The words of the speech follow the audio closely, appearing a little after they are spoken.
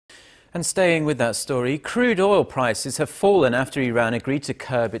And staying with that story, crude oil prices have fallen after Iran agreed to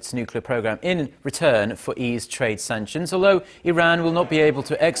curb its nuclear program in return for eased trade sanctions. Although Iran will not be able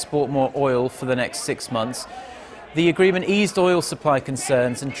to export more oil for the next 6 months, the agreement eased oil supply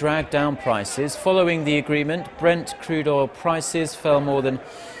concerns and dragged down prices. Following the agreement, Brent crude oil prices fell more than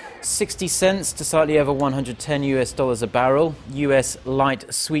 60 cents to slightly over $110 a barrel. US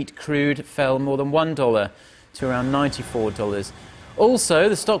light sweet crude fell more than $1 to around $94. Also,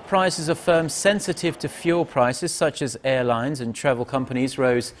 the stock prices of firms sensitive to fuel prices, such as airlines and travel companies,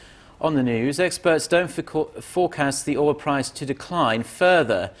 rose on the news. Experts don't forecast the oil price to decline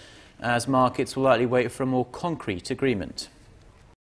further, as markets will likely wait for a more concrete agreement.